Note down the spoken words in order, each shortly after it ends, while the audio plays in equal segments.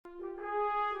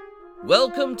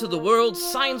Welcome to the world's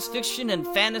science fiction and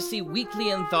fantasy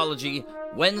weekly anthology,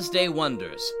 Wednesday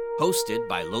Wonders, hosted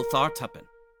by Lothar Tuppen.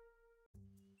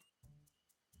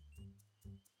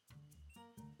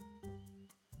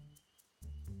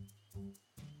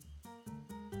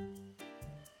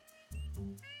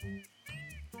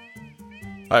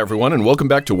 Hi everyone, and welcome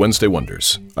back to Wednesday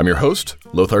Wonders. I'm your host,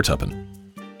 Lothar Tuppen.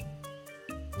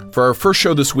 For our first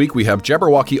show this week, we have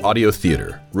Jabberwocky Audio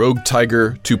Theater, Rogue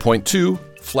Tiger 2.2,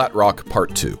 Flat Rock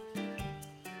Part 2.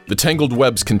 The tangled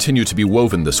webs continue to be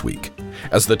woven this week,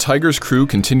 as the Tiger's crew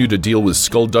continue to deal with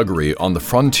skullduggery on the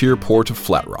frontier port of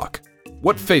Flat Rock.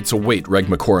 What fates await Reg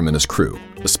McCorum and his crew,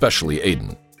 especially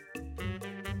Aiden?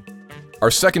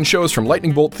 Our second show is from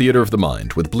Lightning Bolt Theater of the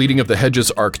Mind, with Bleeding of the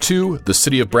Hedges Arc 2, The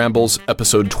City of Brambles,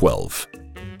 Episode 12.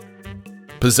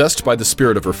 Possessed by the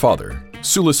spirit of her father,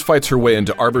 Sulis fights her way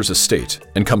into Arbor's estate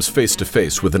and comes face to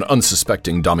face with an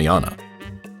unsuspecting Damiana.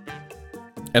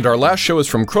 And our last show is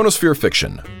from Chronosphere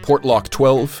Fiction, Portlock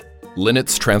 12,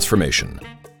 Linnet's Transformation.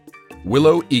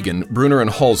 Willow, Egan, Brunner, and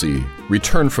Halsey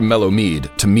return from Mellow Mead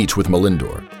to meet with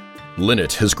Melindor.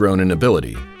 Linnet has grown in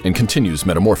ability and continues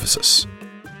metamorphosis.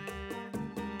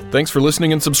 Thanks for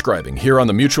listening and subscribing here on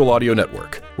the Mutual Audio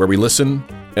Network, where we listen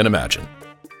and imagine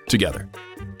together.